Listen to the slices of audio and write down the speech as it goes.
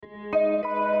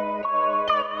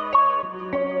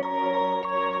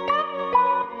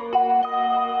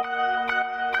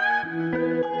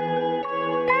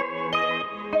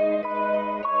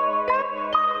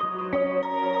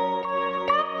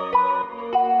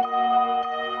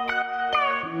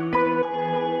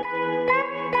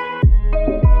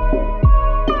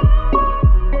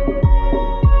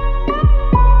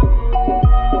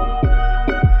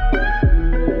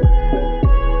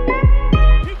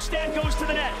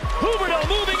Huberdeau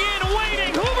moving in,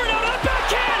 waiting. Huberdeau, not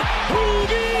backhand.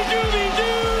 Hoobie doobie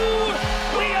doo.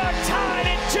 We are tied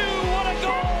at 2. What a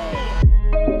goal!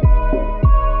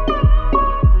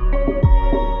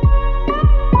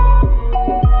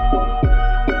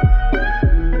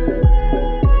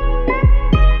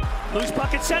 Loose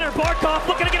puck at center. Barkov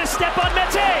looking to get a step on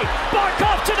Mete.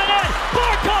 Barkov to the net.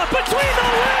 Barkov between the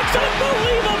legs.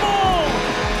 Unbelievable!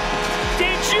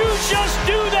 Did you just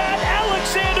do that,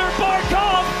 Alexander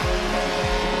Barkov?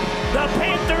 The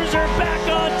Panthers are back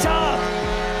on top.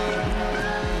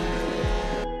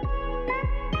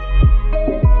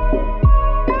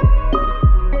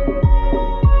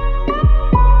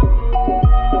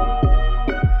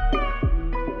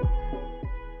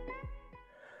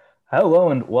 Hello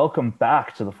and welcome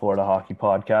back to the Florida Hockey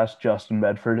Podcast. Justin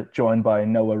Bedford, joined by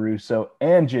Noah Russo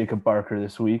and Jacob Barker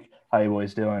this week. How you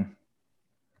boys doing?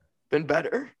 Been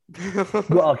better.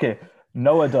 Well, okay.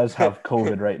 Noah does have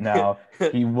COVID right now.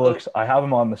 He looks, I have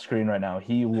him on the screen right now.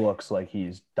 He looks like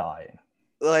he's dying.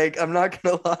 Like, I'm not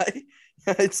going to lie.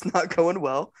 It's not going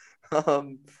well.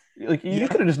 Like, you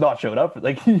could have just not showed up.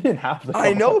 Like, you didn't have to.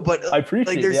 I know, but I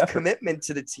appreciate like, there's the effort. commitment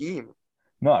to the team.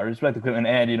 No, I respect the commitment.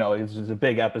 And, you know, this is a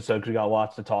big episode because we got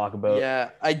lots to talk about.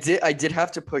 Yeah, I did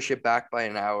have to push it back by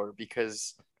an hour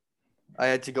because I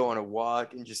had to go on a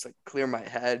walk and just like clear my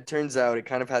head. Turns out it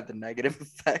kind of had the negative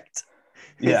effect.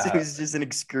 Yeah. It was just an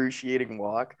excruciating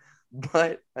walk,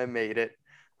 but I made it.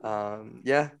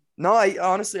 Yeah. No, I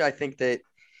honestly, I think I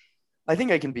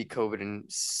can beat COVID in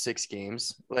 6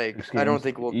 games. Like, 6 I don't games,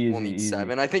 think we'll need easy.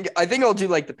 7. I think I'll do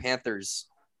like the Panthers,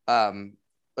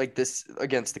 like this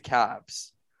against the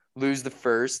Caps, lose the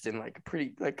first in like a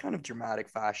pretty like kind of dramatic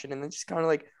fashion, and then just kind of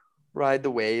like ride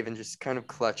the wave and just kind of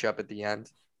clutch up at the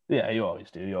end. Yeah, you always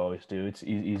do. It's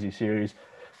easy series.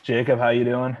 Jacob, how you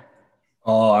doing?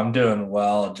 Oh, I'm doing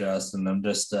well, Justin. I'm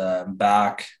just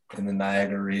back in the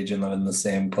Niagara region, living in the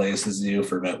same place as you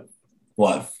for about,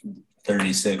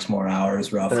 36 more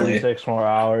hours, roughly. 36 more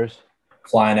hours.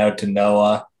 Flying out to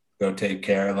Noah, go take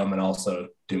care of him, and also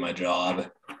do my job.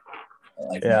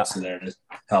 So there to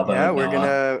help out. Yeah,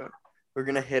 Noah. we're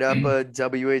gonna hit up a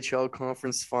WHL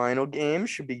conference final game.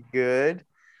 Should be good.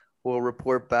 We'll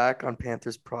report back on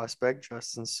Panthers prospect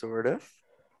Justin Sordiff.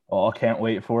 Oh, I can't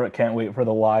wait for it. Can't wait for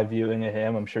the live viewing of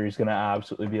him. I'm sure he's going to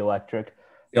absolutely be electric.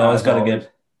 You always got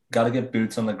to get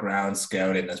boots on the ground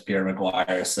scouting, as Pierre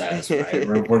McGuire says, right?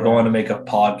 we're going to make a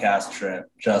podcast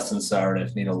trip. Justin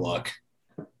Sordiff, need a look.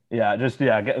 Yeah,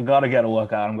 got to get a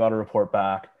look at him. Got to report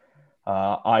back.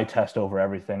 I test over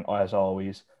everything, as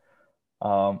always.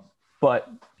 But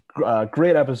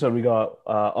great episode we got.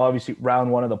 Obviously,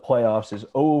 round 1 of the playoffs is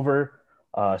over.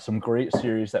 Some great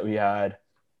series that we had.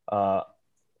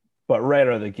 But right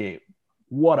out of the gate,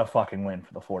 what a fucking win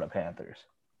for the Florida Panthers.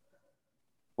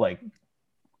 Like,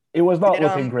 it was not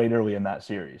looking great early in that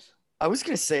series. I was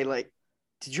going to say, like,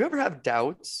 did you ever have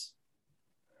doubts?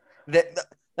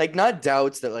 Not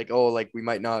doubts that, like, oh, like, we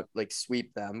might not, like,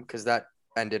 sweep them, because that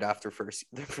ended after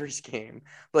the first game.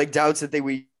 But, like, doubts that they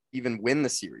would even win the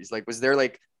series. Like, was there,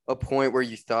 like, a point where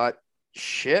you thought,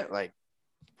 shit, like,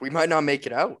 we might not make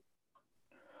it out?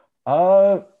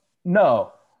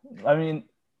 No. I mean,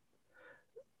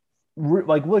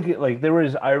 like, look at, like,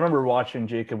 I remember watching,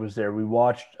 Jacob was there. We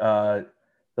watched the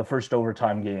first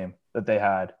overtime game that they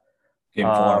had. Game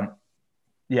 4.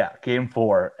 Yeah, game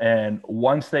 4. And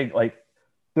once they, like,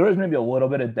 there was maybe a little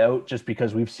bit of doubt just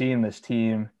because we've seen this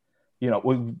team, you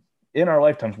know, in our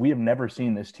lifetimes, we have never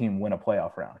seen this team win a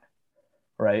playoff round,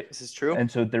 right? This is true.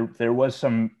 And so there was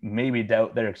some maybe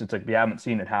doubt there because it's like, we haven't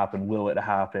seen it happen. Will it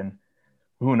happen?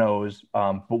 Who knows?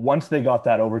 But once they got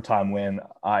that overtime win,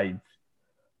 I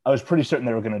was pretty certain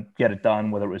they were going to get it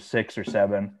done, whether it was 6 or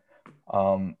 7.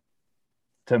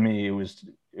 To me, it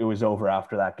was over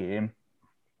after that game.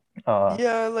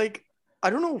 Yeah, like, I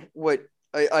don't know what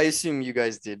I assume you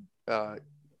guys did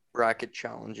bracket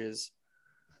challenges.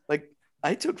 Like,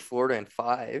 I took Florida in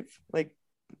 5. Like,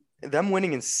 them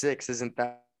winning in 6 isn't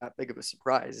that big of a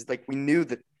surprise. Like, we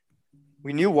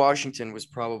knew Washington was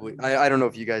probably I don't know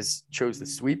if you guys chose the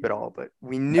sweep at all, but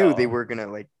we knew they were gonna,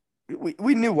 like,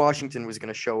 we knew Washington was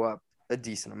gonna show up a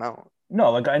decent amount. No,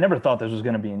 like, I never thought this was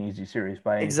going to be an easy series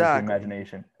by any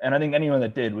imagination. And I think anyone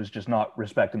that did was just not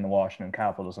respecting the Washington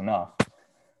Capitals enough.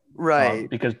 Right.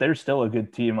 Because they're still a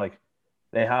good team. Like,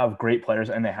 they have great players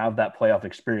and they have that playoff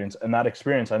experience. And that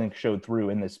experience, I think, showed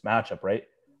through in this matchup, right?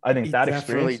 I think that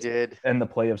experience did. And the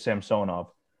play of Samsonov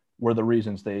were the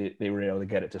reasons they were able to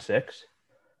get it to 6.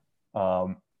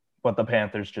 But the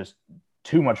Panthers just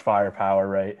too much firepower,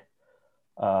 right?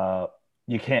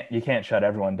 You can't shut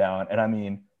everyone down. And I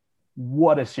mean,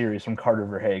 what a series from Carter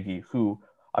Verhaeghe, who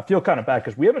I feel kind of bad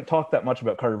because we haven't talked that much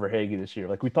about Carter Verhaeghe this year.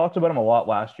 Like we talked about him a lot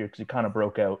last year because he kind of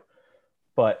broke out,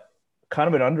 but kind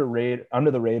of an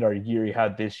under the radar year he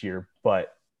had this year.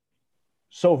 But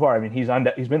so far, I mean, he's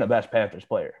been the best Panthers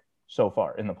player so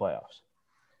far in the playoffs.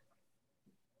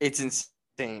 It's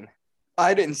insane.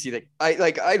 I didn't see that.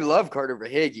 I love Carter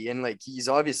Verhaeghe, and like he's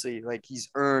obviously like he's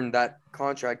earned that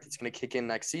contract that's going to kick in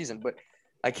next season. But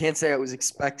I can't say I was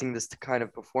expecting this kind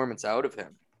of performance out of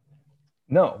him.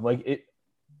 No, like it.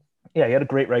 Yeah, he had a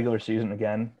great regular season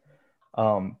again,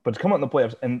 but to come out in the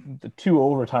playoffs and the 2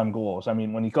 overtime goals. I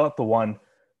mean, when he got the one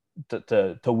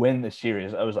to win the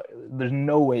series, I was like, "There's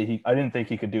no way I didn't think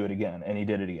he could do it again," and he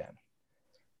did it again.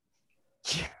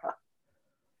 Yeah,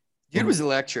 dude was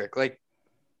electric. Like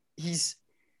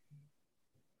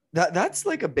that's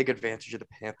like a big advantage of the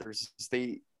Panthers. Is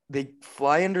they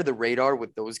fly under the radar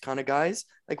with those kind of guys.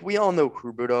 Like we all know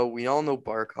Huberdeau, we all know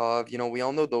Barkov, we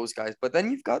all know those guys. But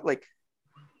then you've got like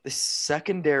the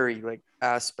secondary like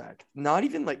aspect, not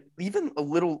even like even a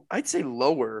little, I'd say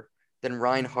lower than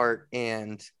Reinhart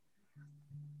and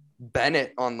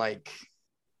Bennett on like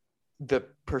the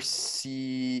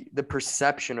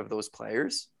perception of those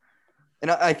players.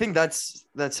 And I think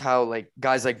that's how like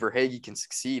guys like Verhaeghe can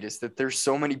succeed, is that there's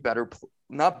so many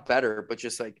not better, but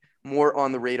just like more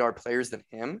on the radar players than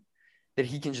him that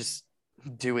he can just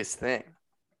do his thing.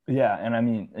 Yeah. And I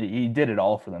mean, he did it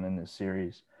all for them in this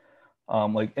series.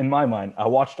 Like in my mind, I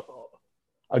watched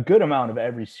a good amount of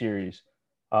every series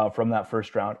from that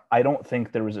first round. I don't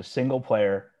think there was a single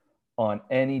player on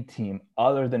any team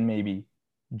other than maybe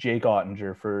Jake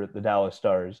Ottinger for the Dallas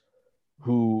Stars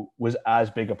who was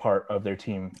as big a part of their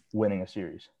team winning a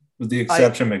series. With the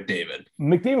exception McDavid.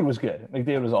 McDavid was good.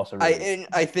 McDavid was also really good. And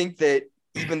I think that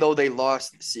even though they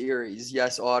lost the series,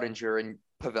 yes, Ottinger and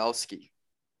Pavelski.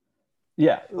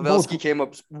 Yeah. Pavelski came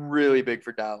up really big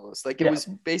for Dallas. Like it was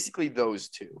basically those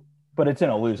two. But it's in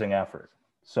a losing effort.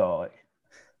 So like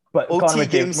but OT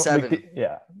game 7.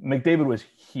 McDavid was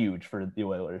huge for the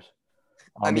Oilers.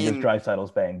 I mean, because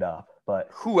Draisaitl's banged up. But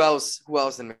who else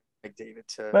than McDavid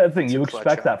to? But the thing, you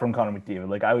expect that from Connor McDavid.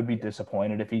 Like I would be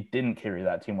disappointed if he didn't carry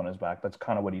that team on his back. That's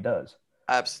kind of what he does.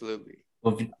 Absolutely.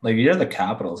 Well, like you're the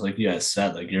Capitals, like you guys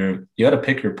said, like you got to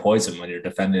pick your poison when you're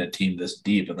defending a team this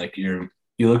deep, and like you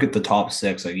look at the top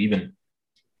 6, like even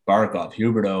Barkov,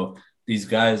 Huberdeau, these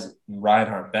guys,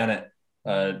 Reinhart, Bennett,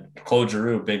 Claude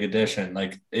Giroux, big addition.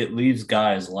 Like it leaves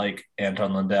guys like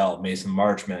Anton Lundell, Mason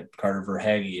Marchment, Carter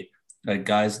Verhaeghe, like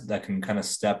guys that can kind of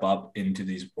step up into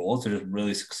these roles to just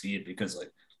really succeed, because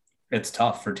like it's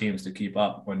tough for teams to keep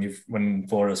up when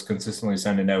Florida's consistently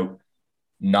sending out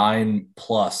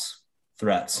 9+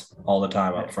 threats all the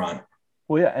time up front.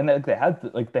 Well, yeah, and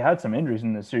they had some injuries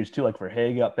in this series too. Like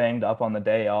Verhaeghe got banged up on the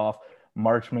day off.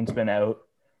 Marchman's been out,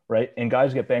 right? And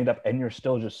guys get banged up, and you're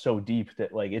still just so deep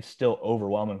that like it's still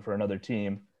overwhelming for another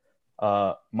team.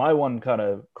 My one kind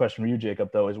of question for you, Jacob,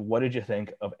 though, is what did you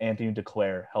think of Anthony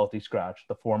Duclair, healthy scratch,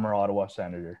 the former Ottawa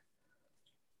Senator?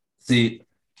 See,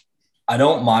 I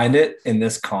don't mind it in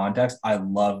this context. I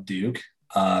love Duke.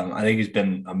 I think he's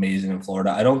been amazing in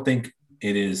Florida. I don't think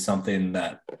it is something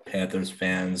that Panthers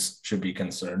fans should be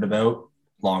concerned about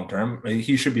long term.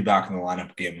 He should be back in the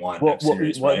lineup game 1 next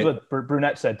series, right? What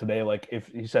Brunette said today, like if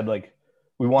he said like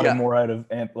we wanted more out of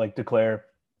like Duclair.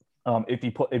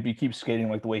 If he keeps skating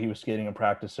like the way he was skating in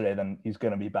practice today, then he's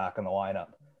going to be back in the lineup.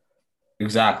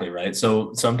 Exactly right.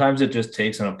 So sometimes it just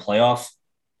takes in a playoff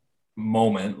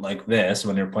moment like this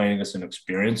when you're playing against an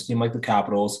experienced team like the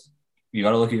Capitals. You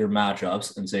got to look at your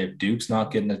matchups and say, if Duke's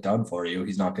not getting it done for you,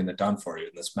 he's not getting it done for you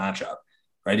in this matchup,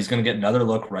 right? He's going to get another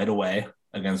look right away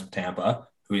against Tampa,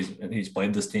 who he's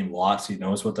played this team lots. He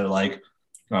knows what they're like.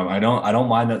 I don't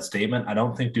mind that statement. I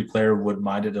don't think Duclair would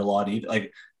mind it a lot either.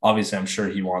 Like, obviously, I'm sure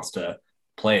he wants to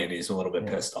play and he's a little bit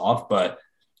pissed off, but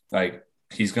like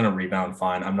he's going to rebound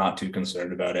fine. I'm not too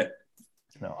concerned about it.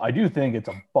 No, I do think it's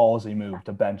a ballsy move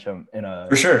to bench him in a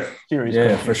series.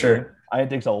 Yeah, for sure. I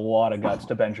think it takes a lot of guts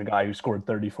to bench a guy who scored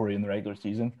 30-40 in the regular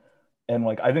season, and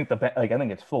like I think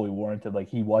it's fully warranted. Like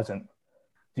he wasn't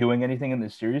doing anything in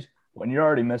this series when you're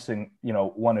already missing,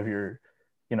 one of your,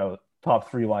 top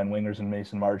 3 line wingers in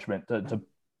Mason Marchment to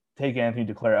take Anthony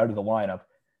Duclair out of the lineup.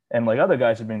 And like other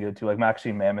guys have been good too. Like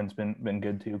Maxime Mammon's been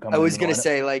good too. I was gonna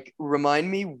say, like, remind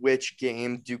me which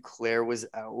game Duclair was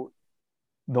out.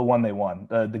 The one they won,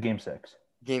 the game 6.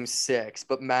 Game 6,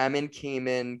 but Mammon came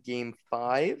in game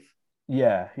 5.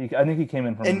 Yeah, I think he came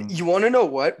in from. And you want to know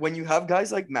what? When you have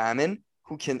guys like Mammon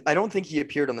who can, I don't think he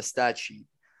appeared on the stat sheet,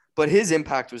 but his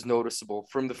impact was noticeable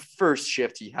from the first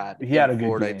shift he had. He had a good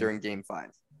Florida game during game 5.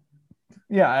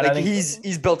 Yeah, and like I think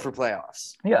he's built for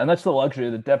playoffs. Yeah, and that's the luxury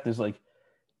of the depth is like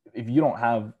if you don't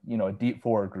have, a deep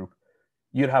forward group,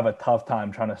 you'd have a tough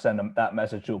time trying to send that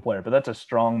message to a player. But that's a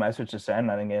strong message to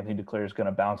send. I think Anthony Duclair is going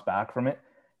to bounce back from it.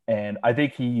 And I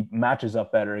think he matches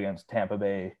up better against Tampa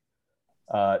Bay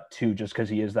too, just because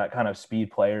he is that kind of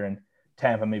speed player, and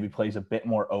Tampa maybe plays a bit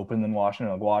more open than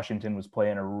Washington. Like Washington was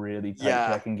playing a really tight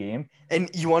checking game. And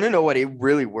you want to know what? It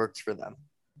really worked for them.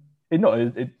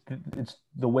 It's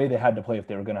the way they had to play if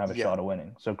they were going to have a shot of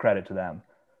winning. So credit to them.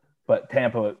 But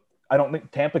Tampa, I don't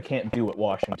think Tampa can't do what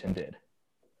Washington did.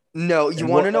 No, you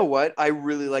want to know what? I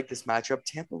really like this matchup.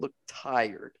 Tampa looked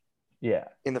tired. Yeah.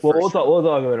 In the first we'll talk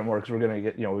about it more because we're going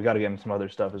to get, we got to get into some other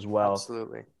stuff as well.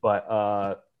 Absolutely. But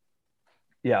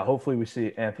hopefully we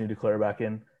see Anthony Duclair back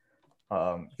in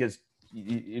because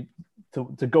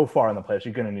to go far in the playoffs,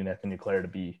 you're going to need Anthony Duclair to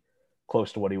be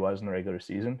close to what he was in the regular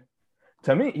season.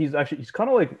 To me, he's kind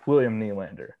of like William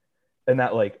Nylander in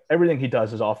that, like, everything he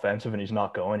does is offensive and he's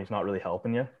not really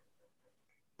helping you.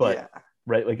 But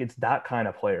right, like, it's that kind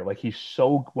of player. Like,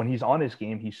 when he's on his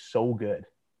game, he's so good.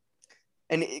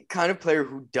 And kind of player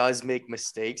who does make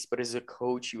mistakes, but as a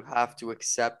coach, you have to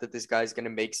accept that this guy's going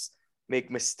to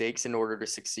make mistakes in order to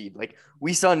succeed. Like,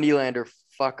 we saw Nylander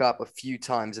fuck up a few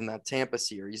times in that Tampa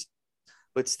series,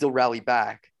 but still rally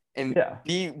back and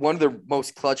be one of the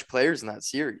most clutch players in that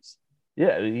series.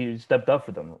 Yeah, he stepped up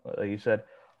for them, like you said.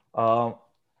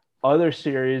 Other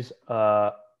series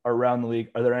around the league,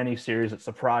 are there any series that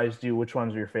surprised you? Which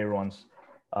ones are your favorite ones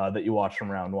that you watched from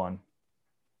round one?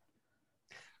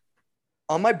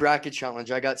 On my bracket challenge,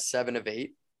 I got 7 of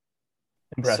 8.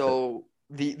 Impressive. So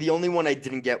the only one I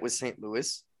didn't get was St.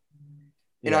 Louis.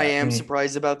 And I am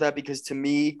surprised about that because to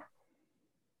me,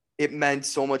 it meant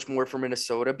so much more for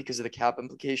Minnesota because of the cap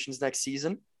implications next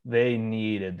season. They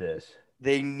needed this.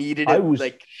 They needed a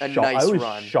nice run. I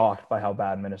was shocked by how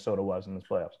bad Minnesota was in this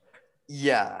playoffs.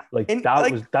 Yeah.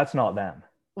 That's not them.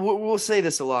 We'll say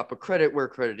this a lot, but credit where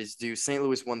credit is due. St.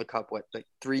 Louis won the cup,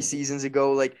 3 seasons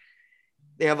ago? Like,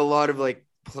 they have a lot of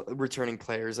returning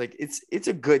players. Like, it's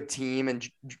a good team. And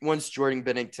once Jordan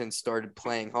Binnington started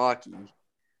playing hockey,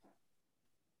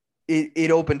 it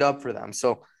opened up for them.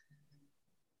 So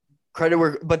credit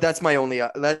where, but that's my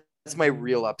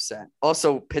real upset.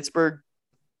 Also, Pittsburgh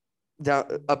down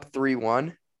up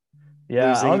 3-1.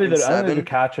 Yeah, I don't think they're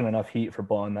catching enough heat for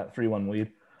blowing that 3-1 lead.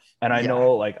 And I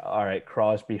know, all right,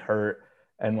 Crosby hurt,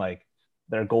 and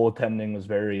their goaltending was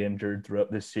very injured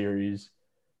throughout this series.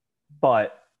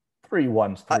 But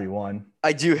 3-1's 3-1.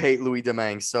 I do hate Louis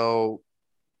Domingue, so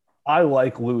I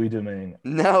like Louis Domingue.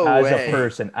 No as way.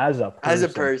 As a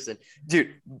person.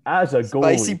 Dude. As a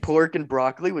goalie. Spicy pork and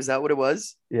broccoli, was that what it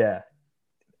was? Yeah.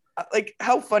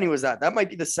 How funny was that? That might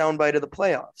be the soundbite of the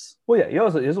playoffs. Well, yeah, he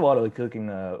has a lot of cooking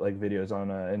videos on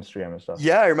Instagram and stuff.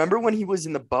 Yeah, I remember when he was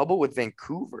in the bubble with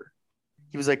Vancouver.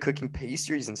 He was cooking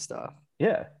pastries and stuff.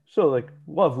 Yeah. So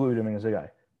love Louis Domingue as a guy.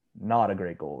 Not a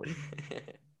great goalie.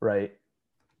 Right?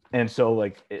 And so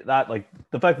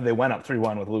the fact that they went up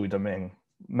 3-1 with Louis Domingue,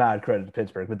 mad credit to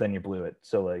Pittsburgh, but then you blew it.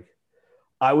 So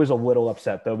I was a little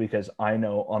upset though, because I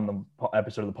know on the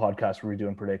episode of the podcast where we're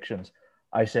doing predictions,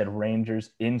 I said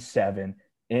Rangers in 7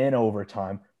 in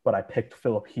overtime, but I picked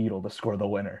Philip Hedl to score the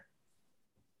winner.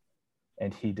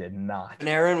 And he did not. And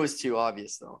Aaron was too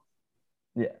obvious though.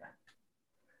 Yeah.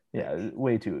 Yeah,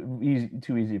 way too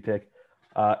easy pick.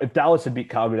 If Dallas had beat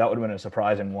Calgary, that would have been a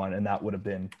surprising one, and that would have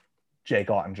been Jake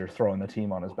Ottinger throwing the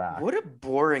team on his back. What a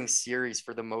boring series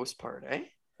for the most part, eh?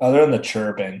 Other than the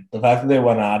chirping, the fact that they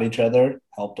went at each other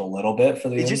helped a little bit for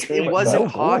the intrigue. It wasn't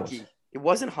hockey. Goals. It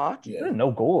wasn't hockey. Yeah.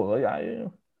 No goal.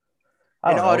 And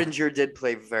Ottinger did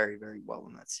play very, very well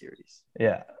in that series.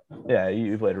 Yeah. Yeah,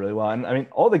 you played really well. And I mean,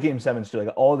 all the game 7s too,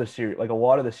 all the series, a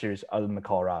lot of the series other than the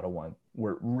Colorado one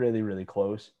were really, really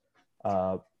close.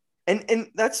 And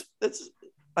that's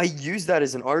I use that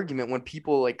as an argument when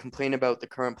people complain about the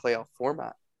current playoff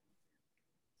format.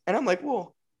 And I'm like,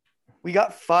 well, we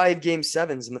got 5 game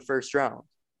 7s in the first round.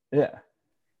 Yeah.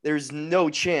 There's no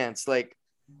chance,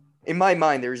 in my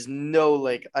mind, there's no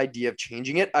idea of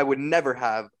changing it. I would never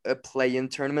have a play-in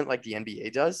tournament like the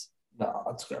NBA does. No,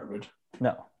 that's garbage.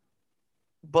 No.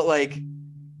 But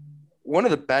one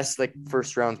of the best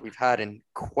first rounds we've had in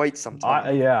quite some time.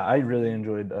 I really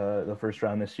enjoyed the first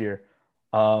round this year.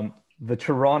 The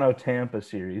Toronto-Tampa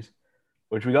series,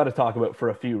 which we got to talk about for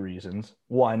a few reasons.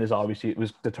 One is obviously it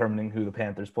was determining who the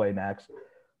Panthers play next.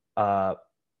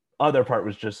 Other part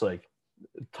was just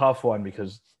tough one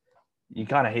because you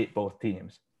kind of hate both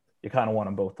teams. You kind of want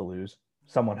them both to lose.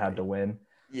 Someone had to win.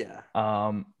 Yeah.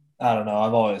 I don't know.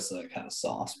 I've always like had a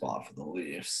soft spot for the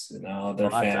Leafs. You know, their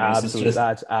Well, fan base is just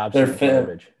that's absolute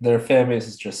garbage. their fan base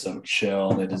is just so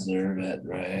chill. They deserve it,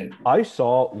 right? I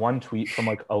saw one tweet from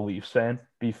like a Leafs fan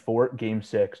before Game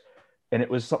 6, and it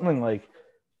was something like,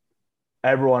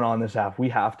 "Everyone on this app, we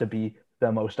have to be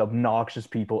the most obnoxious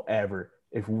people ever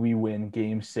if we win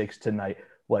Game 6 tonight.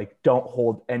 Like, don't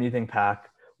hold anything back.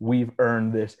 We've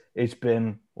earned this. It's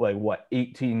been like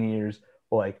 18 years.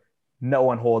 Like, no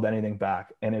one hold anything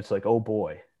back." And it's like, oh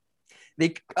boy.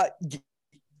 They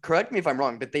correct me if I'm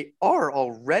wrong, but they are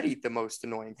already the most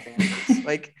annoying fans.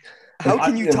 Like, how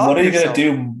can you top What are you yourself? gonna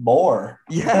do more?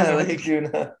 Yeah, like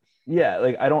yeah,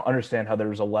 like I don't understand how there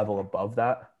was a level above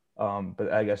that.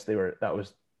 But I guess that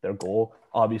was their goal.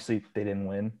 Obviously, they didn't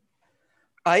win.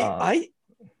 I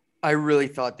really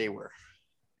thought they were.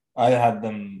 I had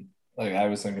them like I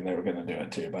was thinking they were gonna do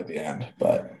it too by the end,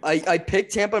 but I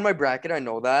picked Tampa in my bracket. I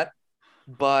know that,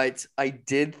 but I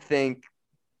did think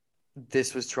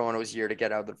this was Toronto's year to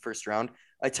get out of the first round.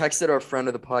 I texted our friend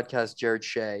of the podcast, Jared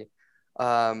Shea,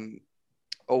 a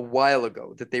while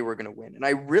ago that they were going to win, and I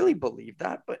really believe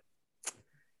that. But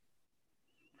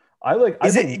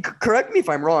correct me if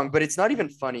I'm wrong, but it's not even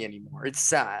funny anymore. It's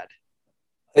sad.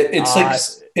 it's like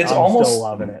it's I'm almost still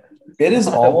loving it. It is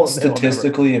almost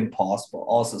statistically impossible.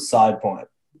 Also, side point: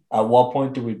 at what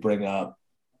point do we bring up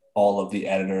all of the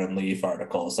editor and Leaf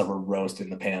articles that were roasting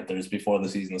the Panthers before the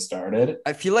season started?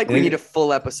 I feel like we need a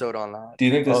full episode on that. Do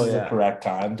you think this is the correct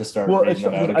time to start reading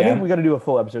them out again? I think we got to do a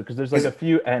full episode because there's like a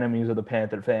few enemies of the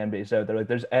Panther fan base out there. Like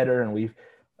there's editor and Leaf.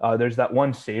 There's that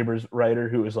one Sabres writer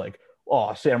who was like,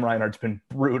 "Oh, Sam Reinhart's been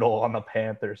brutal on the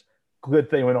Panthers. Good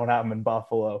thing we don't have him in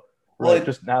Buffalo." Right? Well,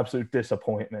 just an absolute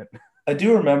disappointment. I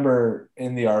do remember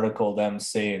in the article them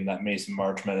saying that Mason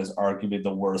Marchment is arguably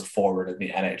the worst forward in the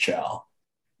NHL.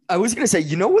 I was going to say,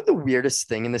 you know what the weirdest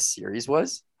thing in this series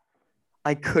was?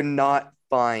 I could not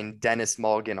find Dennis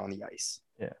Mulligan on the ice.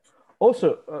 Yeah.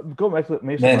 Also, go back to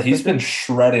Mason. Man, he's been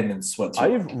shredding in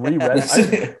Switzerland.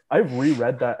 I've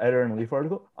reread that editor and Leaf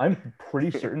article. I'm pretty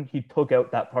certain he took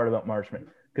out that part about Marchment.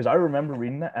 Because I remember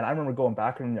reading that, and I remember going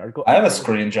back in the article. I have a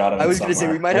screenshot of it. I was going to say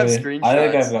we might have screenshots. I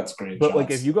think I've got screenshots. But like,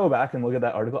 if you go back and look at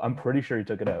that article, I'm pretty sure he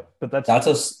took it out. But that's a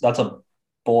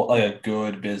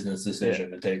good business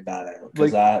decision to take that out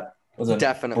because that was a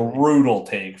brutal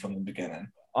take from the beginning.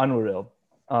 Unreal.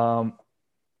 To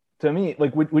me,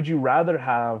 like, would you rather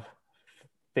have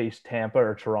faced Tampa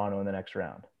or Toronto in the next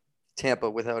round? Tampa,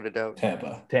 without a doubt.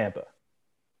 Tampa,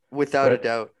 without a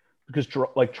doubt. Because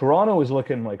like Toronto was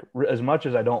looking like, as much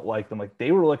as I don't like them, like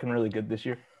they were looking really good this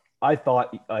year. I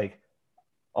thought like,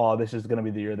 oh, this is going to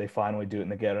be the year they finally do it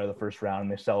and they get out of the first round and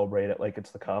they celebrate it like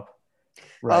it's the cup.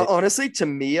 Right. Honestly, to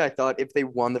me, I thought if they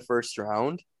won the first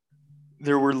round,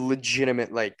 there were legitimate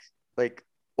the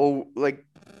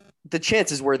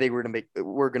chances were they were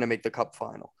going to make the cup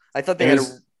final. I thought they had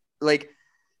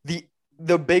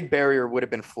the big barrier would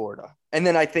have been Florida. And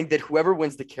then I think that whoever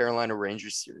wins the Carolina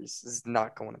Rangers series is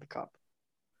not going to the cup.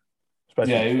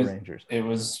 Especially the Rangers. It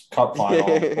was cup final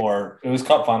or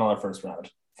first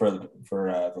round for the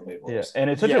Maple Leafs. Yeah,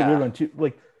 and it's such a weird one too.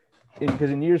 Like,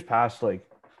 because in years past, like,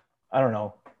 I don't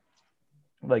know,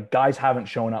 like guys haven't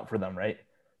shown up for them, right?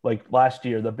 Like last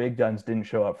year, the big guns didn't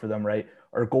show up for them, right?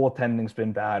 Or goaltending's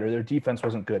been bad, or their defense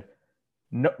wasn't good.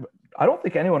 No, I don't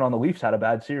think anyone on the Leafs had a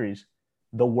bad series.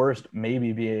 The worst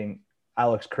maybe being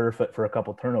Alex Kerfoot for a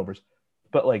couple turnovers.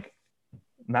 But like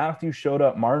Matthews showed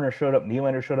up, Marner showed up,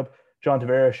 Nylander showed up, John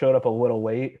Tavares showed up a little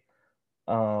late.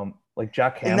 Like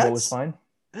Jack Campbell was fine.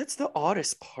 That's the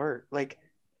oddest part. Like,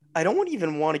 I don't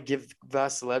even want to give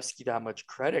Vasilevsky that much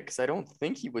credit because I don't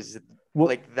think he was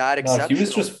that exceptional. He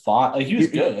was just fine. Like, he was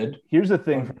good. Here's the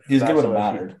thing. He's good when it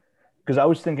mattered. Because I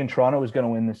was thinking Toronto was going to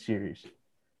win this series.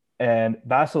 And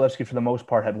Vasilevsky, for the most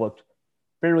part, had looked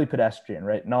fairly pedestrian,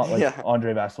 right? Not like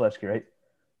Andre Vasilevsky, right?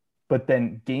 But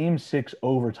then Game 6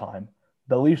 overtime,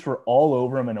 the Leafs were all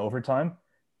over him in overtime,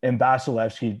 and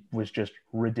Vasilevsky was just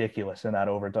ridiculous in that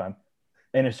overtime.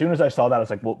 And as soon as I saw that, I was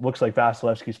like, well, looks like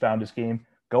Vasilevsky's found his game.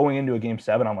 Going into a Game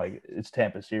 7, I'm like, it's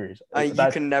Tampa series. You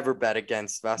can never bet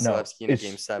against Vasilevsky in a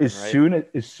Game 7, right?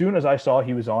 As soon as I saw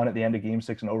he was on at the end of Game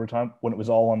 6 in overtime, when it was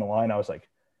all on the line, I was like,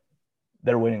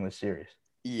 they're winning this series.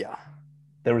 Yeah.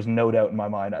 There was no doubt in my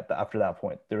mind after that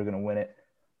point they were going to win it.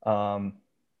 And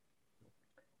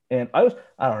I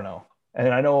don't know.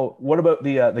 And I know, what about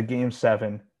the Game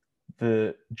 7,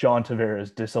 the John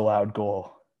Tavares disallowed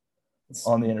goal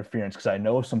on the interference? Because I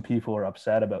know some people are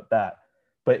upset about that,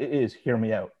 but it is, hear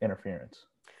me out, interference.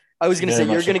 I was going to say,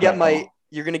 you're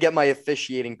going to get my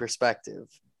officiating perspective.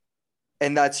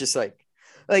 And that's just like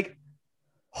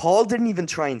Hall didn't even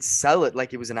try and sell it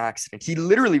like it was an accident. He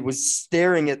literally was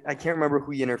staring at, I can't remember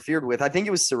who he interfered with. I think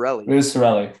it was Cirelli. It was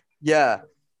Cirelli. Yeah.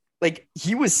 Like,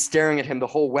 he was staring at him the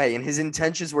whole way, and his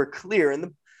intentions were clear.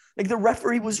 And the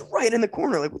referee was right in the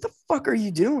corner. Like, what the fuck are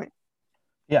you doing?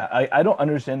 Yeah, I don't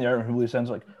understand the argument from Willie Sense,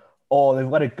 like, oh, they've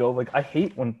let it go. Like, I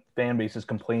hate when fan bases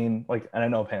complain, like, and I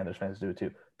know Panthers fans do it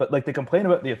too, but like they complain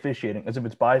about the officiating as if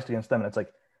it's biased against them. And it's like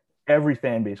every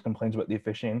fan base complains about the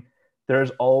officiating.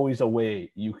 There's always a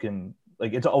way you can,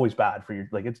 like, it's always bad for your,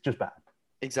 like, it's just bad.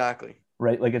 Exactly.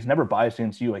 Right? Like, it's never biased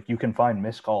against you. Like, you can find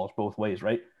missed calls both ways,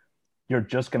 right? You're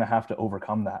just going to have to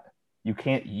overcome that. You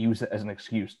can't use it as an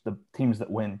excuse. The teams that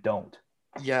win don't.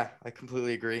 Yeah, I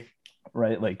completely agree.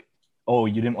 Right? Like, oh,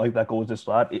 you didn't like that goal with this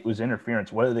slot. It was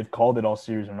interference. Whether they've called it all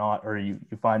series or not, or you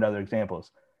find other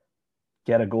examples,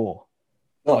 get a goal.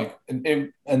 No, like,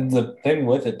 and the thing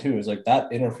with it too is like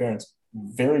that interference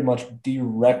very much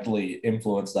directly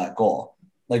influenced that goal.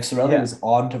 Like Cirelli was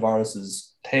on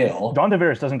Tavares's tail. John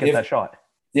Tavares doesn't get that shot.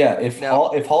 Yeah, if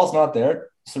Hall's not there,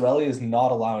 Cirelli is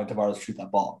not allowing Tavares to shoot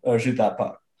that ball or shoot that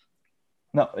puck.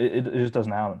 No, it just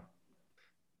doesn't happen.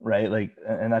 Right? Like,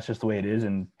 and that's just the way it is.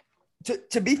 And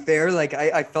to be fair, like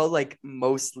I felt like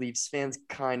most Leafs fans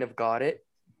kind of got it.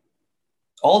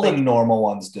 All the normal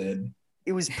ones did.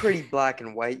 It was pretty black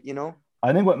and white, you know?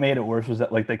 I think what made it worse was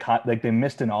that they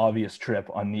missed an obvious trip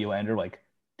on Nylander like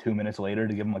 2 minutes later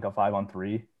to give him like a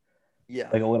 5-on-3. Yeah.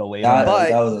 Like a little later.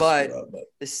 But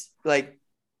it's like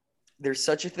there's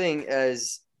such a thing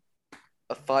as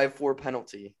a 5-4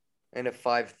 penalty and a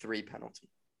 5-3 penalty.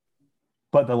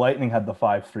 But the Lightning had the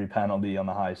 5-3 penalty on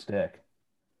the high stick.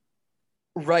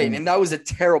 Right, and that was a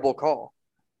terrible call.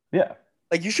 Yeah.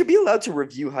 Like, you should be allowed to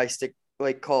review high stick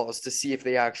like calls to see if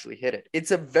they actually hit it. It's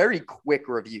a very quick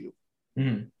review.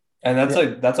 Mm-hmm.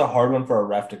 And that's a hard one for a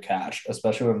ref to catch,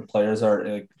 especially when players are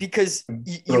like because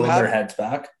you have their heads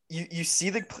back. You see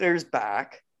the player's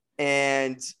back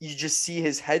and you just see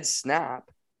his head snap,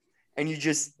 and you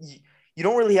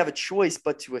don't really have a choice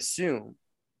but to assume.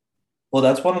 Well,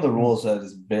 that's one of the rules that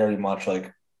is very much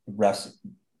like refs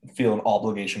feel an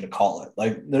obligation to call it.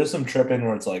 Like there's some tripping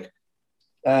where it's like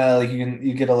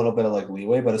you get a little bit of like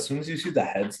leeway, but as soon as you see the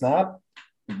head snap,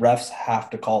 refs have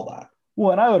to call that.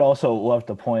 Well, and I would also love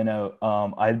to point out,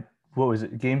 what was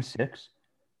it, Game 6?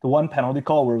 The one penalty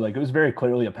call where like it was very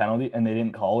clearly a penalty and they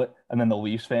didn't call it, and then the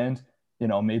Leafs fans,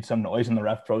 made some noise and the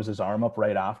ref throws his arm up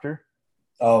right after.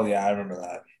 Oh yeah, I remember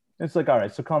that. It's like, all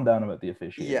right, so calm down about the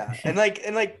officiating. Yeah, and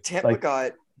Tampa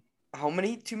got how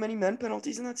many too many men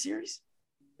penalties in that series?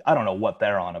 I don't know what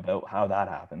they're on about, how that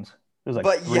happens. It was like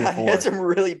but they had some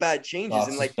really bad changes,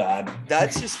 and like bad.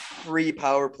 That's just free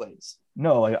power plays.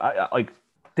 No, like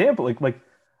Tampa, like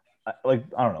I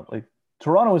don't know, like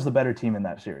Toronto is the better team in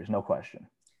that series, no question,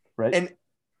 right? And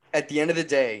at the end of the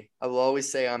day, I will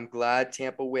always say I'm glad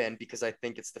Tampa win because I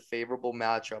think it's the favorable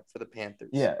matchup for the Panthers.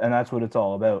 Yeah, and that's what it's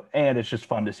all about, and it's just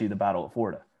fun to see the Battle of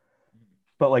Florida.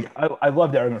 But like, I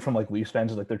love the argument from like Leafs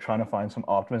fans, is like they're trying to find some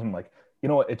optimism, like, you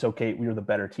know what, it's okay, we were the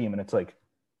better team, and it's like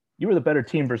you were the better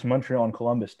team versus Montreal and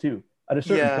Columbus too. At a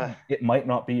certain point, it might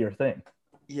not be your thing.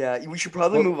 Yeah, we should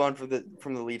probably move on from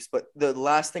the Leafs. But the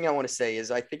last thing I want to say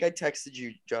is I think I texted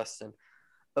you, Justin,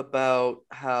 about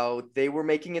how they were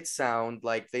making it sound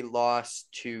like they lost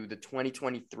to the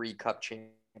 2023 Cup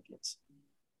champions.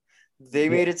 They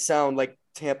made it sound like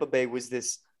Tampa Bay was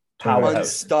this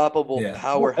unstoppable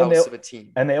powerhouse of a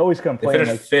team. And they always complain. They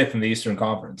finished fifth in the Eastern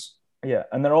Conference. Yeah,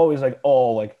 and they're always like,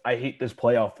 oh, like, I hate this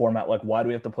playoff format. Like, why do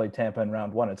we have to play Tampa in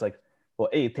round one? It's like, well,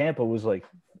 Tampa was like,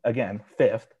 again,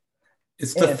 fifth.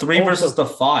 It's the 3 versus the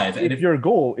 5. And if your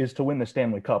goal is to win the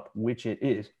Stanley Cup, which it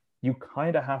is, you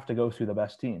kind of have to go through the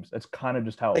best teams. That's kind of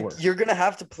just how it works. You're going to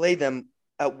have to play them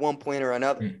at one point or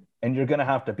another. And you're going to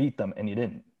have to beat them, and you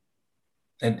didn't.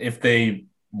 And if they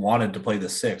wanted to play the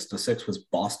 6 was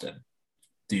Boston.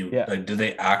 Do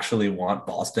they actually want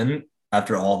Boston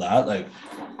after all that? Like,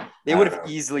 they would have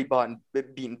easily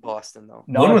beaten Boston, though.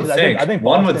 No, one would think. I think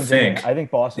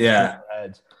Boston.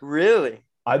 Heads. Really?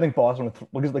 I think Boston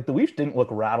because like the Leafs didn't look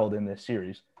rattled in this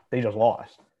series. They just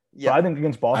lost. Yeah. So I think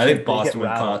against Boston, I think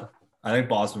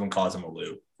Boston would cause them a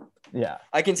loop. Yeah.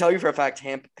 I can tell you for a fact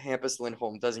Hampus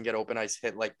Lindholm doesn't get open ice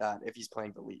hit like that if he's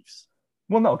playing the Leafs.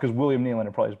 Well, no, because William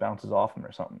Nylander probably just bounces off him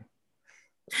or something.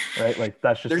 Right? Like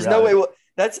that's just there's reality. No way.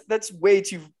 That's way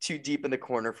too deep in the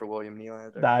corner for William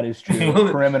Nylander. That is true.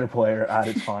 Perimeter player at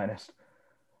its finest.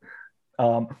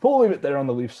 We'll leave it there on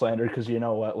the Leaf slander because you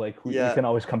know what, like we can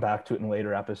always come back to it in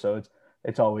later episodes.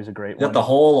 It's always a great one. Got the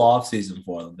whole off season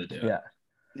for them to do.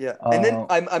 Yeah. And then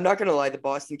I'm not gonna lie, the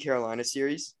Boston Carolina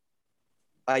series,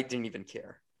 I didn't even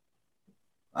care.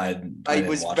 I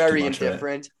was very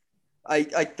indifferent. I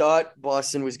thought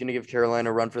Boston was going to give Carolina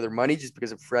a run for their money just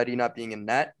because of Freddie not being in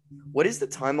net. What is the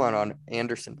timeline on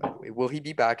Anderson, by the way? Will he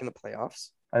be back in the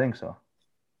playoffs? I think so.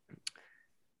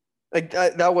 Like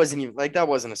that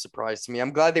wasn't a surprise to me.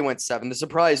 I'm glad they went 7. The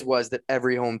surprise was that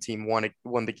every home team won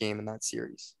the game in that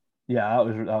series. Yeah, that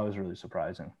was really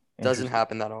surprising. Doesn't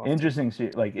happen that often. Interesting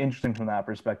from that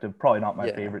perspective. Probably not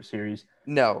my favorite series.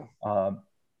 No.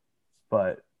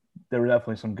 But there were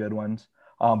definitely some good ones.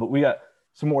 But we got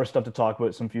some more stuff to talk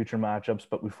about, some future matchups.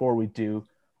 But before we do,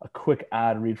 a quick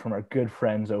ad read from our good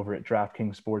friends over at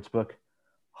DraftKings Sportsbook.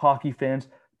 Hockey fans,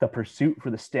 the pursuit for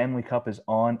the Stanley Cup is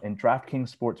on, and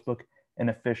DraftKings Sportsbook, an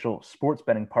official sports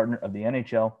betting partner of the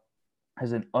NHL,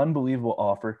 has an unbelievable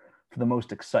offer for the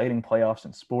most exciting playoffs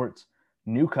in sports.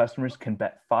 New customers can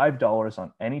bet $5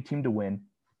 on any team to win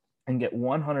and get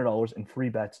 $100 in free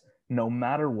bets no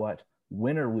matter what,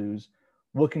 win or lose.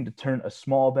 Looking to turn a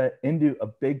small bet into a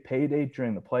big payday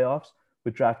during the playoffs?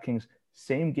 With DraftKings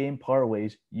same game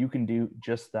parlays, you can do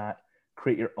just that.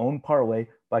 Create your own parlay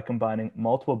by combining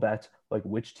multiple bets like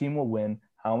which team will win,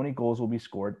 how many goals will be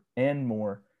scored, and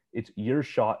more. It's your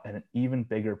shot at an even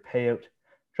bigger payout.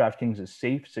 DraftKings is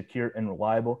safe, secure, and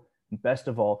reliable. And best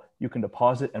of all, you can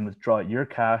deposit and withdraw your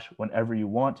cash whenever you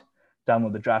want.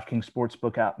 Download the DraftKings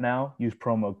Sportsbook app now. Use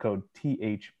promo code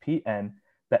THPN.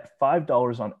 Bet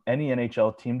 $5 on any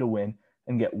NHL team to win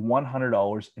and get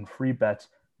 $100 in free bets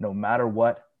no matter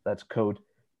what. That's code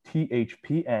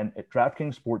THPN at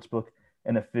DraftKings Sportsbook,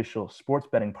 an official sports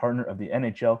betting partner of the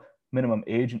NHL. Minimum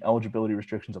age and eligibility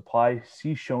restrictions apply.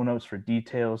 See show notes for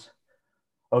details.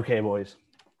 Okay, boys.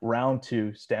 Round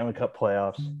 2, Stanley Cup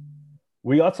playoffs.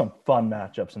 We got some fun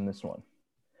matchups in this one.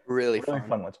 Really fun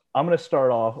ones. I'm going to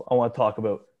start off. I want to talk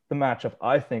about the matchup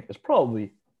I think is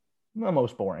probably the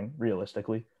most boring,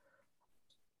 realistically.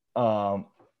 And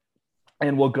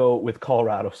we'll go with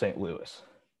Colorado, St. Louis.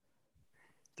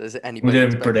 Does anybody we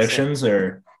do predictions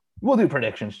or? We'll do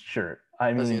predictions, sure.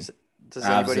 I mean, does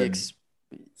anybody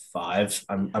 5?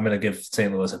 I'm going to give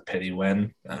St. Louis a pity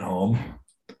win at home.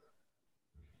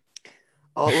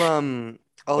 I'll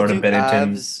do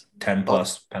Bennington, Avs 10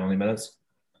 plus penalty minutes.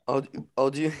 I'll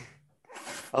do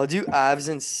Avs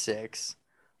in 6.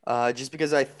 Just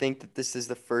because I think that this is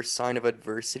the first sign of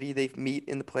adversity they meet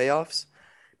in the playoffs,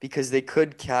 because they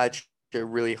could catch a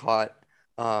really hot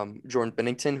Jordan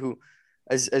Binnington, who,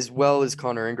 as well as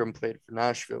Connor Ingram played for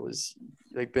Nashville, is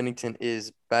like Binnington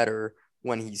is better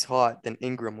when he's hot than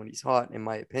Ingram when he's hot, in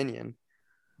my opinion.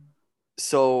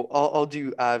 So I'll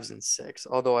do Avs in 6,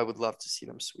 although I would love to see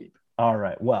them sweep. All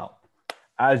right. Well,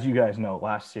 as you guys know,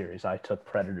 last series I took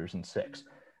Predators in 6.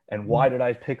 And why did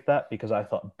I pick that? Because I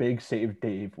thought Big Save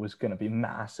Dave was going to be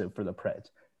massive for the Preds.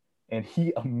 And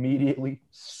he immediately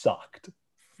sucked.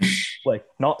 Like,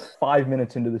 not 5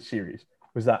 minutes into the series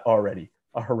was that already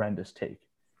a horrendous take.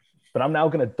 But I'm now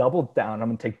going to double down. I'm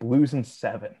going to take Blues in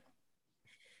 7.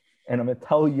 And I'm going to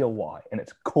tell you why. And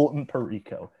it's Colton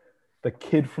Parayko, the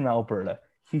kid from Alberta.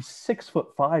 He's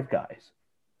 6'5", guys.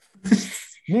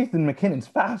 Nathan McKinnon's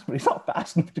fast, but he's not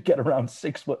fast enough to get around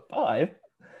 6'5".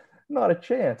 Not a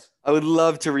chance. I would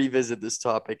love to revisit this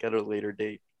topic at a later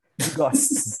date. You got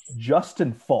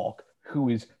Justin Falk, who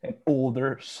is an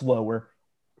older, slower,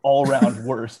 all-around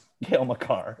worse Cale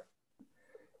Makar.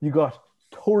 You got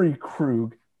Torrey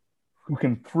Krug, who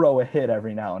can throw a hit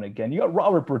every now and again. You got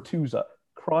Robert Bertuzza,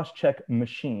 cross-check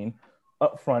machine.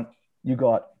 Up front, you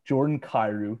got Jordan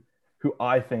Kyrou, who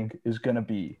I think is going to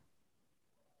be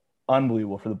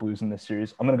unbelievable for the Blues in this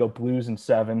series. I'm going to go Blues in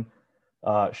 7.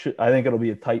 I think it'll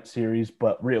be a tight series,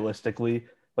 but realistically,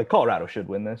 like, Colorado should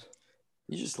win this.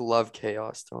 You just love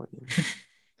chaos, don't you?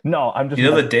 No, I'm just.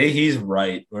 The day he's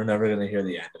right, we're never gonna hear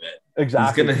the end of it.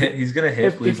 Exactly. He's gonna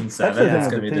hit Blues in 7. It's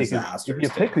gonna be a disaster. If you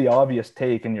pick the obvious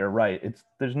take and you're right,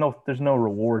 there's no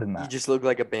reward in that. You just look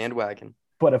like a bandwagon.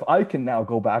 But if I can now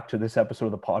go back to this episode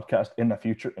of the podcast in the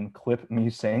future and clip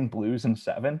me saying Blues in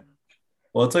 7.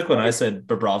 Well, it's like when I said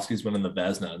Bobrovsky's winning the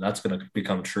Vezina, and that's gonna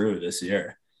become true this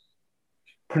year.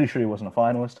 Pretty sure he wasn't a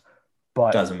finalist,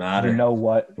 but doesn't matter. You know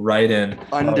what? Right in.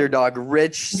 Underdog,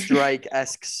 Rich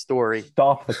Strike-esque story.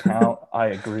 Stop the count. I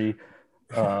agree.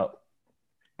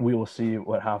 We will see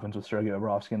what happens with Sergei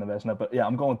Bobrovsky and the Vezina. But yeah,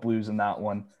 I'm going with Blues in that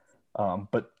one.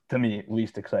 But to me,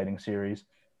 least exciting series.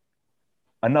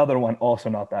 Another one, also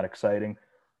not that exciting,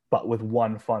 but with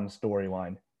one fun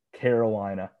storyline.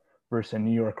 Carolina versus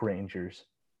New York Rangers.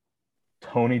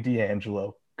 Tony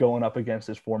DeAngelo going up against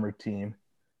his former team.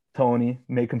 Tony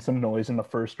making some noise in the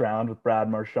first round with Brad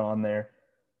Marchand there.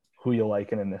 Who you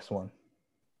liking in this one?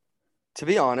 To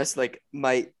be honest, like,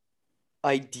 my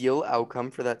ideal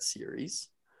outcome for that series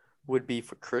would be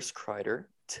for Chris Kreider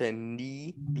to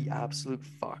knee the absolute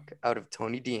fuck out of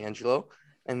Tony DeAngelo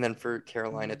and then for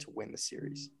Carolina to win the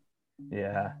series.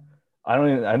 Yeah.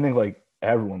 I think like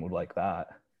everyone would like that.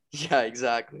 Yeah,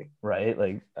 exactly. Right?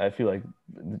 Like I feel like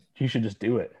he should just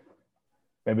do it.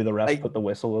 Maybe the refs put the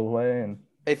whistle away and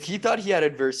if he thought he had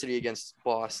adversity against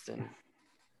Boston,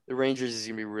 the Rangers is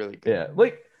gonna be really good. Yeah,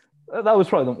 like that was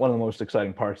probably one of the most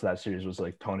exciting parts of that series was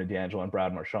like Tony DeAngelo and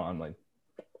Brad Marchand. Like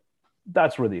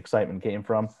that's where the excitement came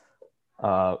from.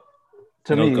 To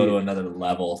me, go to another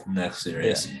level next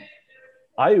series.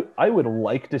 Yeah. I would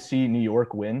like to see New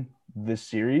York win this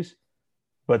series,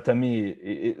 but to me,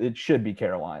 it should be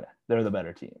Carolina. They're the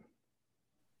better team.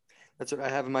 That's what I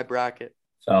have in my bracket.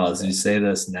 Fellas, you say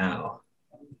this now.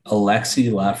 Alexis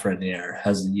Lafreniere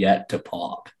has yet to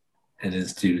pop in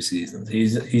his 2 seasons.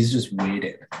 He's just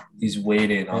waiting. He's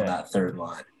waiting on that third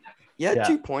line. He had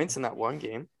 2 points in that one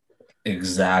game.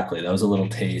 Exactly. That was a little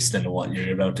taste into what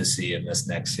you're about to see in this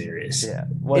next series. Yeah.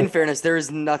 In fairness, there is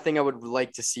nothing I would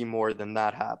like to see more than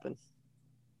that happen.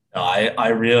 No, I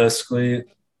realistically,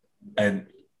 and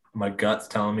my gut's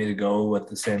telling me to go with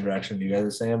the same direction you guys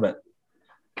are saying, but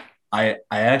I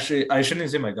shouldn't even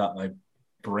say my gut. My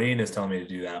brain is telling me to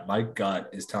do that. My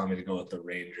gut is telling me to go with the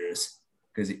Rangers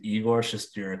because Igor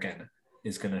Shesterkin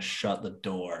is going to shut the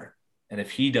door. And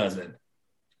if he doesn't,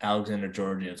 Alexander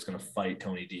Georgiev is going to fight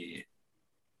Tony D.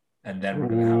 And then we're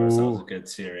going to have ourselves a good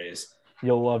series.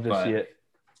 You'll love to see it.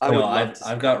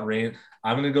 I've got Rain.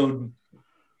 I'm going to go.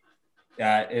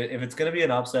 Yeah, if it's going to be an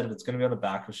upset, if it's going to be on the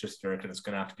back of Shesterkin, it's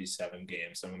going to have to be 7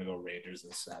 games. So I'm going to go Rangers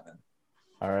in 7.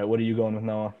 All right. What are you going with,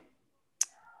 Noah?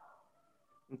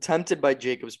 I'm tempted by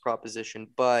Jacob's proposition,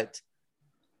 but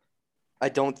I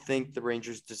don't think the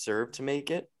Rangers deserve to make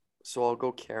it. So I'll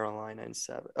go Carolina in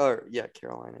 7.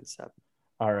 Carolina in 7.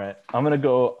 All right. I'm going to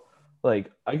go, I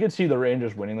could see the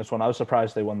Rangers winning this one. I was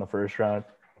surprised they won the first round.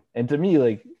 And to me,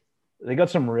 they got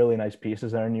some really nice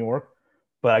pieces there in New York.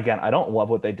 But again, I don't love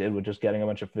what they did with just getting a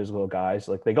bunch of physical guys.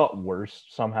 They got worse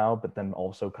somehow, but then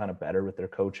also kind of better with their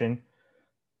coaching.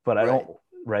 But I don't,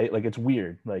 right? It's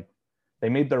weird. They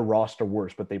made their roster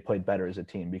worse, but they played better as a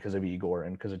team because of Igor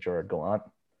and because of Jared Gallant.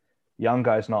 Young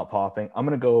guys not popping. I'm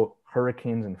going to go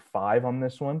Hurricanes in 5 on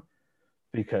this one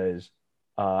because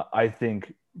I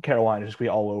think Carolina just be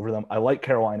all over them. I like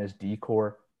Carolina's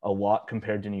D-core a lot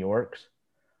compared to New York's.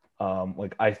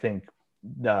 I think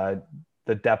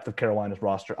the depth of Carolina's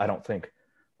roster, I don't think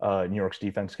New York's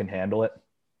defense can handle it.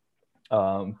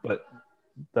 But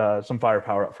some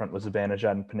firepower up front was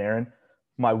Zibanejad and Panarin.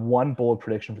 My one bold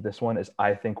prediction for this one is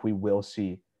I think we will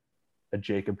see a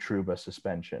Jacob Trouba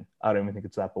suspension. I don't even think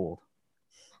it's that bold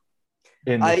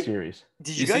in this series.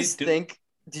 Did you guys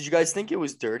think it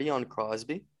was dirty on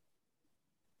Crosby?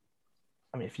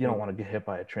 I mean, if you don't want to get hit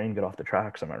by a train, get off the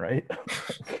tracks. Am I right?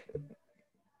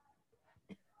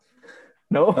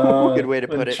 No, good way to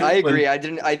put it. I agree. I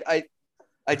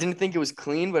didn't think it was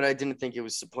clean, but I didn't think it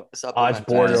was supplemental. It's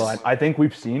borderline. I think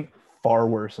we've seen far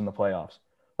worse in the playoffs.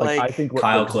 I think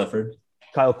Kyle Clifford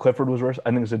was worse.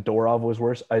 I think Zadorov was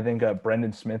worse. I think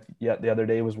Brendan Smith the other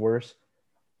day was worse.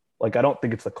 I don't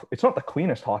think it's not the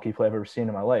cleanest hockey play I've ever seen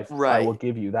in my life. Right. I will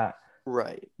give you that.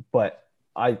 Right. But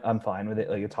I'm fine with it.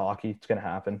 It's hockey. It's gonna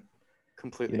happen.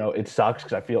 Completely. It sucks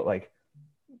because I feel like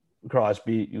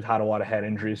Crosby, you had a lot of head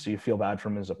injuries, so you feel bad for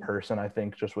him as a person, I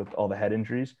think, just with all the head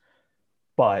injuries.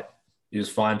 But he was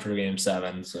fine for game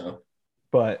 7, so.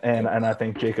 And I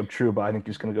think Jacob Trouba, I think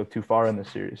he's going to go too far in this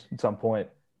series at some point.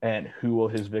 And who will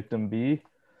his victim be?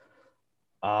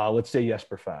 Let's say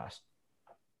Jesper Fast.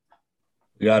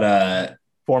 We got a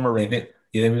former Ranger.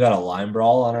 You think we got a line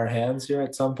brawl on our hands here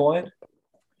at some point?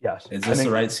 Yes. Is this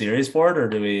the right series for it, or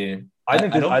do we? I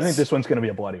think this one's going to be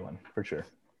a bloody one for sure.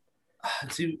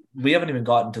 See, we haven't even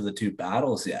gotten to the 2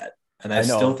 battles yet. And I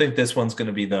still think this one's going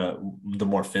to be the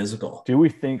more physical. Do we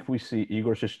think we see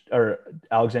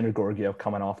Alexander Georgiev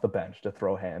coming off the bench to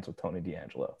throw hands with Tony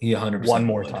DeAngelo? He 100% one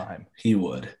more time. He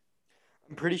would.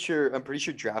 I'm pretty sure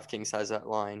DraftKings has that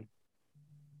line.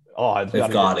 Oh,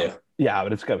 they've got to. Yeah,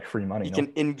 but it's got to be free money. You can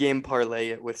in-game parlay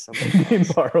it with something. In-game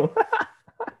parlay.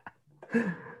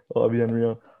 That'd be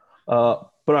unreal. But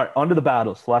all right, on to the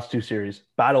battles. Last 2 series.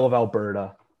 Battle of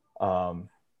Alberta. We'll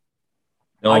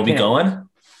be going?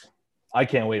 I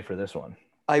can't wait for this one.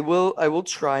 I will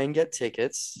try and get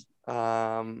tickets.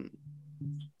 Don't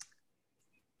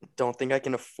think I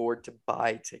can afford to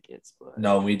buy tickets, but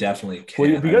no, we definitely can.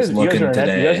 Well, you guys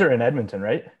are in Edmonton,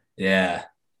 right? Yeah.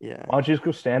 Yeah. Why don't you just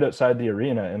go stand outside the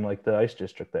arena in the ice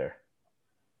district there?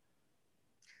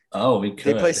 Oh, we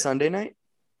could. They play Sunday night?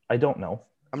 I don't know.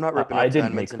 I'm not ripping up I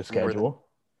didn't make the schedule.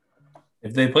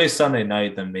 If they play Sunday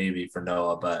night, then maybe for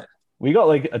Noah, but We got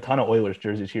like a ton of Oilers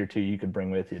jerseys here too. You could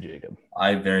bring with you, Jacob.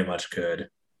 I very much could.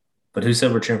 But who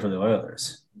said we're cheering for the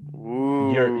Oilers?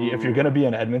 If you're going to be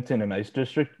in Edmonton and Ice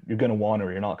District, you're going to want to,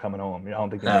 or you're not coming home. I don't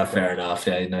think you're fair enough.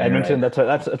 Yeah, no, Edmonton. Right.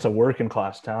 That's a working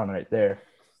class town right there.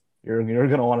 You're going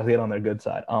to want to get on their good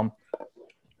side.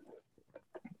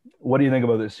 What do you think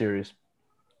about this series?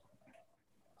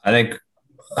 I think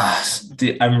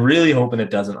I'm really hoping it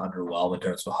doesn't underwhelm in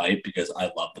terms of hype because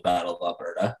I love the Battle of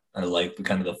Alberta. I like the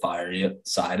kind of the fiery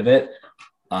side of it.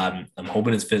 I'm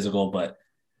hoping it's physical, but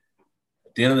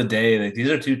at the end of the day, like these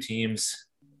are two teams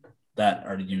that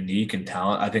are unique in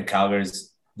talent. I think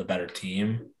Calgary's the better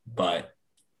team, but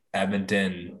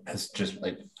Edmonton has just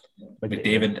like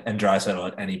McDavid and Draisaitl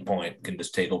at any point can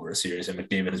just take over a series, and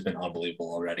McDavid has been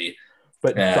unbelievable already.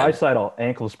 But Draisaitl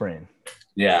ankle sprain.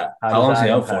 Yeah, how long is he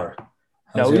out for?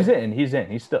 No, he's in.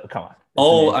 He's still. Come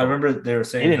on. I remember they were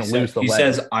saying he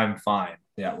says I'm fine.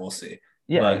 Yeah, we'll see.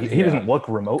 Yeah, but, he doesn't look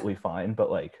remotely fine, but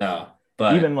like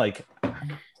but even like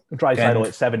Draisaitl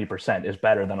at 70% is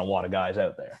better than a lot of guys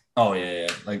out there. Oh yeah.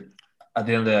 Like at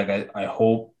the end of the day, like, I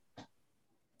hope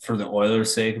for the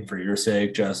Oilers' sake and for your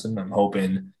sake, Justin, I'm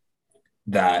hoping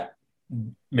that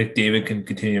McDavid can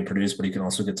continue to produce, but he can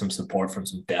also get some support from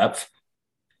some depth.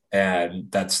 And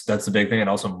that's the big thing. And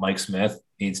also Mike Smith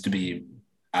needs to be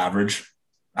average,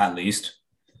 at least.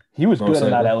 He was good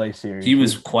in that LA series. He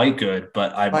was quite good,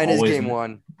 but I'm always game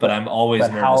one. But I'm always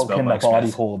nervous about Mike Smith. How can the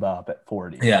body hold up at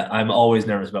 40? Yeah, I'm always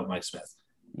nervous about Mike Smith.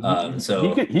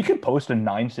 So he could post a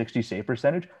 960 save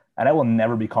percentage, and I will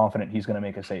never be confident he's going to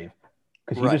make a save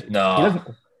because he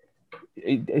doesn't.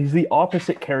 He's the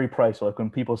opposite Carey Price. Like when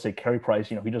people say Carey Price,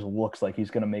 he just looks like he's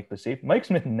going to make the save. Mike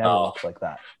Smith never looks like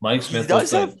that. Mike Smith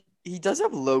he does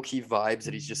have low-key vibes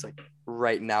that he's just like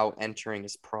right now entering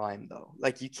his prime though.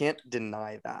 Like you can't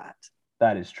deny that.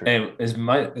 That is true. Hey, is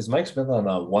Mike Smith on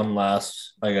a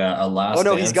last? Oh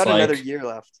no, he's got another year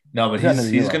left. No, but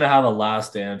he's going to have a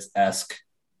last dance-esque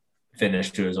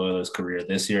finish to his Oilers career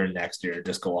this year and next year.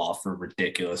 Just go off for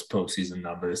ridiculous postseason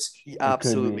numbers. He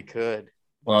absolutely could.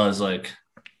 Well, it's like,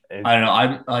 I don't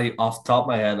know. I off the top of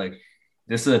my head, like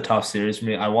this is a tough series for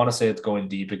me. I want to say it's going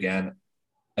deep again.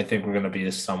 I think we're going to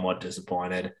be somewhat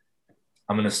disappointed.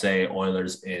 I'm going to say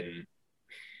Oilers in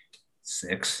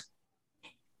 6,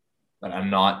 but I'm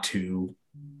not too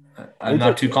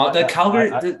confident.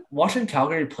 Calgary, watching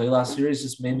Calgary play last series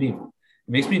just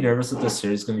makes me nervous that this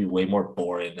series is going to be way more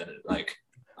boring than it like.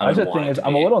 The thing is,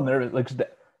 I'm a little nervous. Like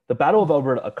the Battle of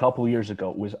Alberta a couple years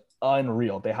ago was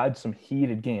unreal. They had some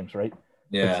heated games, right?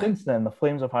 Yeah. But since then, the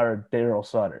Flames have hired Daryl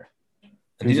Sutter.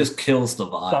 And he just kills the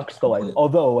vibe. Sucks the life.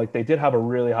 Although, like, they did have a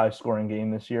really high-scoring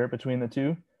game this year between the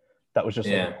two. That was just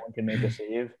like no one can make a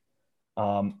save.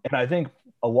 And I think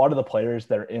a lot of the players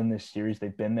that are in this series,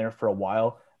 they've been there for a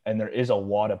while, and there is a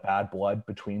lot of bad blood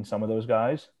between some of those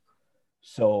guys.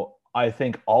 So I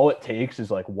think all it takes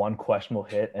is like one questionable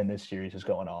hit, and this series is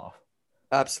going off.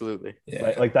 Absolutely. Yeah.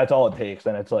 Right? Like that's all it takes.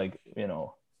 And it's like,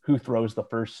 who throws the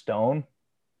first stone?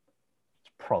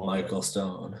 It's probably Michael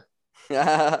Stone.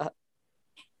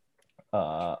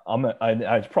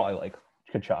 It's probably like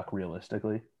Kachuk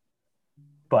realistically,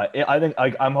 but I think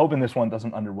I'm hoping this one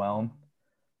doesn't underwhelm.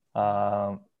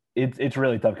 It's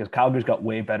really tough because Calgary's got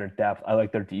way better depth. I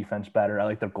like their defense better. I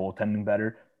like their goaltending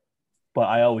better, but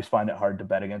I always find it hard to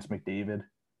bet against McDavid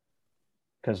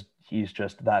because he's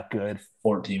just that good.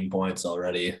 14 points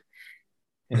already.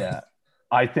 Yeah,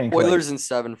 I think Oilers in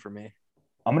 7 for me.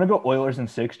 I'm gonna go Oilers in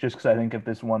 6 just because I think if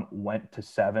this one went to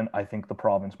 7, I think the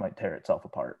province might tear itself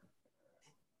apart.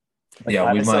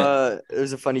 Like we might.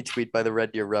 There's a funny tweet by the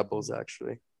Red Deer Rebels,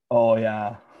 actually. Oh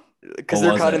yeah, because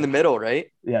they're caught in the middle,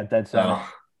 right? Yeah, dead center.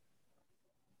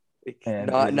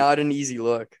 Not an easy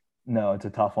look. No, it's a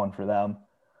tough one for them.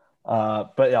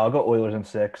 But yeah, I'll go Oilers in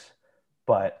 6.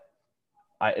 But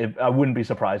I wouldn't be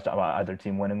surprised about either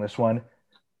team winning this one.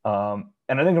 And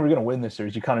I think if we're gonna win this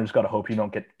series, you kind of just gotta hope you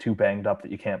don't get too banged up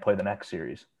that you can't play the next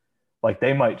series. Like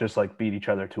they might just like beat each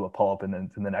other to a pulp, and then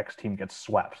the next team gets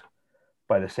swept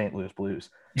by the St. Louis Blues.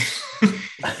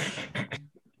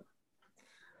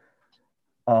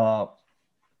 But all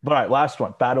right, last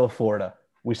one, Battle of Florida.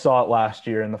 We saw it last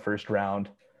year in the first round.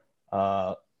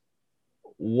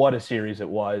 What a series it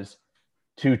was.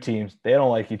 Two teams, they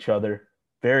don't like each other.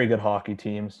 Very good hockey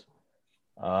teams.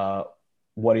 What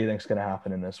do you think is going to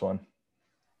happen in this one?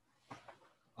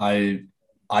 I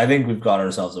think we've got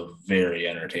ourselves a very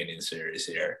entertaining series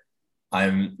here.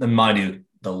 Mind you,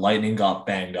 the Lightning got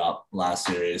banged up last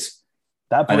series.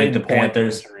 I think the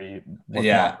Panthers.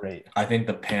 Yeah, I think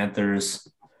the Panthers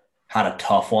had a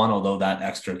tough one. Although that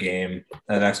extra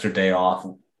day off,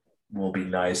 will be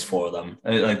nice for them.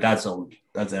 Like that's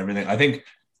everything. I think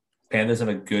Panthers have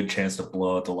a good chance to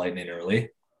blow out the Lightning early.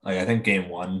 Like, I think game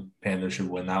 1, Panthers should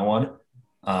win that one.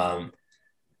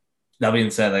 That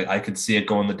being said, like, I could see it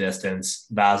going the distance.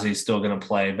 Vazzy's still going to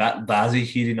play. Vazzy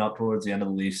heating up towards the end of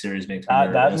the Leaf series makes me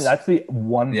nervous. That's the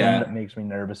one thing that makes me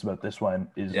nervous about this one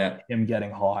is him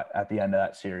getting hot at the end of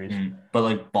that series. But,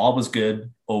 like, Bob was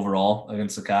good overall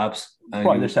against the Caps.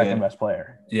 Probably their second best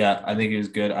player. Yeah, I think he was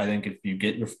good. I think if you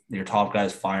get your top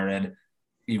guys firing,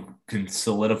 you can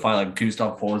solidify. Like,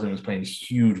 Gustav Forsling was playing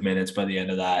huge minutes by the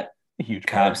end of that huge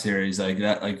Cap series. Like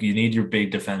that, like, you need your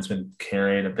big defenseman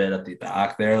carrying a bit at the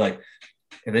back there. Like,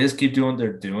 if they just keep doing what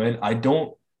they're doing, I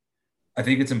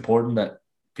think it's important that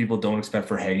people don't expect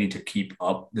for Hagee to keep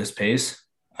up this pace.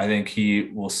 I think he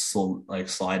will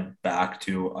slide back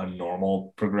to a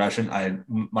normal progression.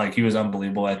 He was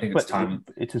unbelievable. I think it's time.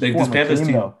 It's his former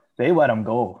team, though. They let him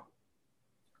go.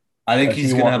 I think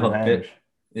he's gonna have a bit.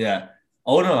 Yeah.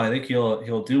 Oh no, I think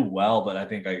he'll do well, but I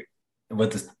think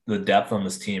with the depth on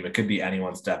this team, it could be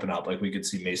anyone stepping up. Like, we could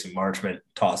see Mason Marchment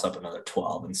toss up another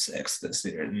 12-6 this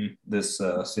year in this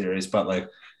series. But, like,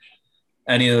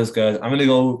 any of those guys, I'm going to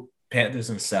go Panthers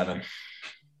in 7.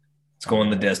 It's going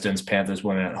the distance. Panthers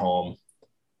winning at home.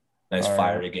 Nice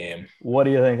fiery game. What are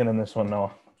you thinking in this one,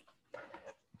 Noah?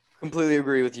 Completely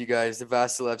agree with you guys. The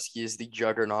Vasilevsky is the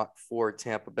juggernaut for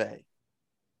Tampa Bay.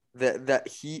 That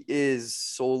he is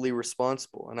solely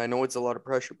responsible. And I know it's a lot of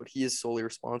pressure, but he is solely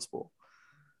responsible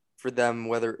for them,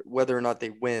 whether or not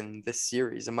they win this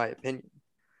series, in my opinion.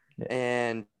 Yeah.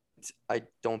 And I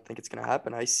don't think it's going to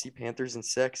happen. I see Panthers in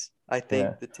 6. I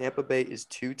think the Tampa Bay is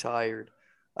too tired.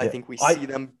 I think we see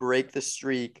them break the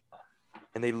streak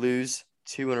and they lose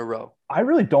 2 in a row. I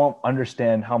really don't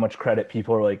understand how much credit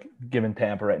people are, like, giving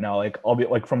Tampa right now. Like, I'll be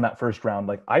like, from that first round,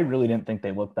 like, I really didn't think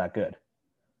they looked that good.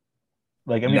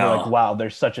 Like, I mean, like, wow, they're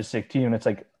such a sick team. It's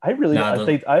like, I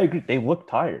agree. They look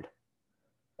tired.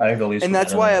 I think the Leafs, and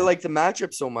that's why I like the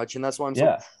matchup so much, and that's why I'm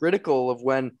so critical of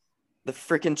when the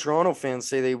freaking Toronto fans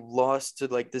say they lost to,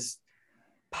 like, this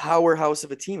powerhouse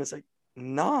of a team. It's like,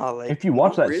 nah. Like, if you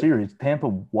watch that series, Tampa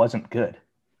wasn't good.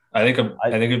 I think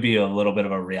it'd be a little bit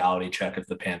of a reality check if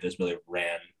the Panthers really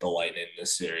ran the Lightning in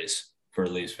this series for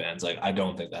Leafs fans. Like, I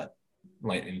don't think that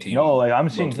Lightning team. No, like, I'm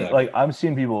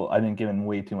seeing people, I think, giving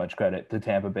way too much credit to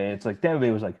Tampa Bay. It's like Tampa Bay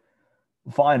was, like,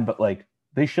 fine, but, like,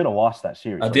 they should have lost that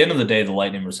series. At the end of the day, the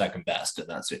Lightning were second best in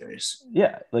that series.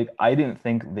 Yeah, like, I didn't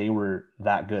think they were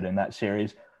that good in that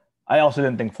series. I also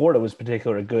didn't think Florida was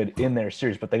particularly good in their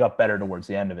series, but they got better towards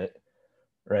the end of it,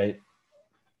 right?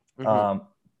 Mm-hmm.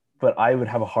 But I would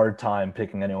have a hard time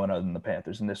picking anyone other than the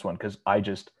Panthers in this one because I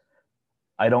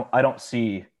don't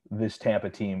see this Tampa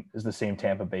team is the same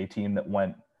Tampa Bay team that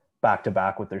went back to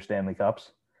back with their Stanley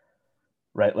Cups,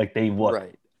 right? Like, they look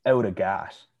out of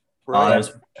gas.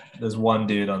 There's one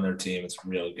dude on their team. It's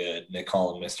real good. They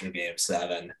call him Mr. Game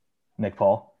 7. Nick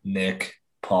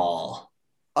Paul.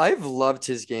 I've loved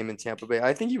his game in Tampa Bay.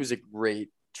 I think he was a great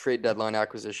trade deadline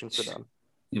acquisition for them.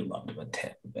 You loved him in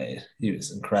Tampa Bay. He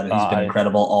was incredible. He's been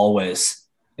incredible always,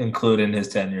 including his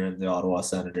tenure in the Ottawa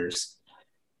Senators.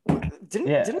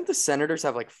 Didn't the Senators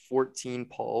have like 14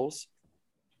 Pauls?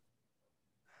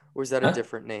 Or is that a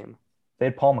different name? They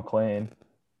had Paul McLean.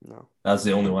 No. That's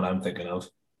the only one I'm thinking of.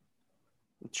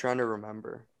 I'm trying to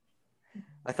remember.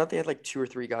 I thought they had like 2 or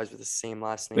 3 guys with the same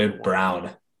last name. They had Brown.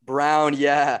 Brown,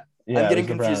 yeah. I'm getting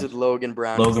confused with Logan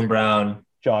Brown. Logan Brown,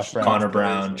 Josh Brown, Connor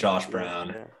Brown, Josh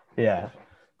Brown. Yeah.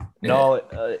 No,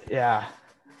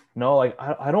 No, like,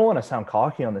 I don't want to sound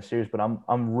cocky on this series, but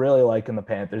I'm really liking the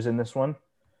Panthers in this one.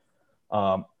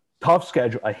 Tough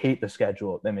schedule. I hate the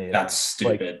schedule they made. That's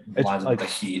stupid. Like, it's like the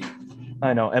Heat.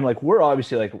 I know, and like, we're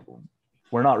obviously, like,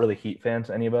 we're not really Heat fans,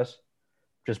 any of us,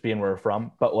 just being where we're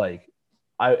from. But like,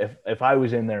 if I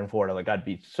was in there in Florida, like, I'd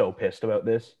be so pissed about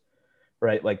this,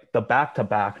 right? Like, the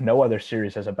back-to-back. No other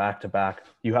series has a back-to-back.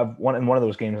 You have one of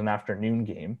those games, an afternoon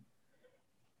game,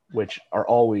 which are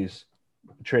always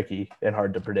tricky and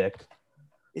hard to predict.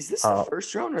 Is this the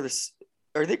first round or this?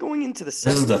 Are they going into the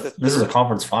second? This is a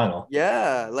conference final.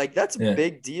 Yeah, like, that's a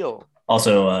big deal.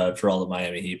 Also, for all the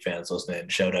Miami Heat fans listening,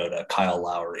 shout out to Kyle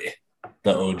Lowry,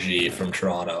 the OG from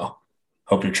Toronto.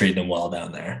 Hope you're treating him well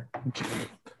down there.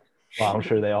 Wow, I'm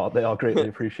sure they all greatly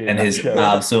appreciate it. And his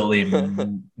absolutely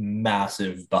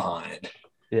massive behind.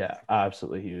 Yeah,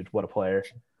 absolutely huge. What a player.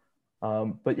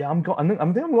 But yeah, I'm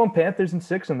going Panthers in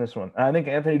 6 in this one. And I think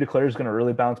Anthony Duclair is going to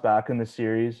really bounce back in this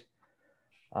series.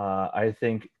 I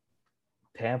think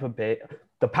Tampa Bay,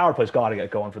 the power play's got to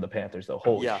get going for the Panthers, though.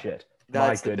 Holy shit!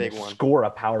 That's the big one. Score a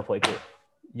power play.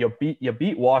 You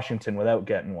beat Washington without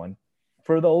getting one.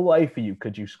 For the life of you,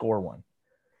 could you score one?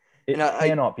 It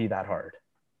cannot be that hard.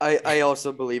 I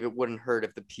also believe it wouldn't hurt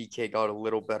if the PK got a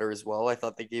little better as well. I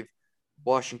thought they gave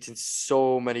Washington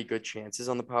so many good chances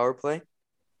on the power play.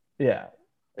 Yeah.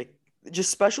 Like just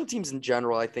special teams in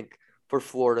general, I think for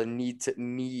Florida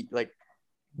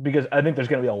because I think there's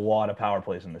going to be a lot of power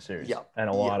plays in the series. Yeah. And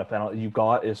a lot of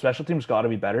penalties. Special teams got to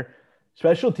be better.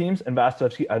 Special teams and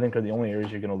Vasilevsky, I think, are the only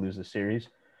areas you're going to lose the series.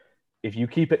 If you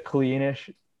keep it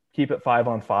cleanish, keep it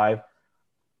 5-on-5,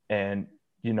 and,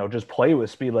 just play with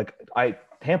speed. Like,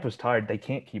 Tampa's tired. They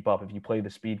can't keep up if you play the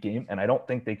speed game, and I don't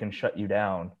think they can shut you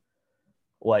down.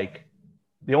 Like,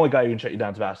 the only guy who can shut you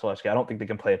down is Vasilevsky. I don't think they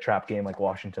can play a trap game like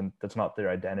Washington. That's not their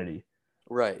identity.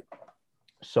 Right.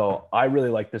 So I really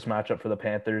like this matchup for the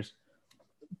Panthers,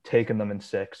 taking them in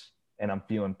 6, and I'm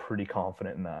feeling pretty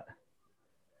confident in that.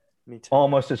 Me too.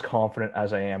 Almost as confident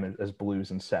as I am as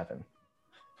Blues in 7.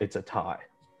 It's a tie.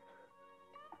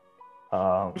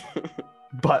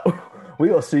 But we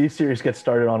will see. Series gets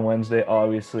started on Wednesday,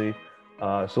 obviously.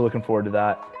 So looking forward to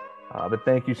that. But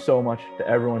thank you so much to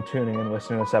everyone tuning in,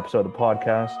 listening to this episode of the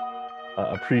podcast.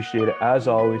 Appreciate it as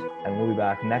always. And we'll be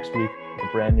back next week with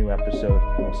a brand new episode.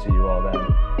 We'll see you all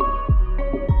then.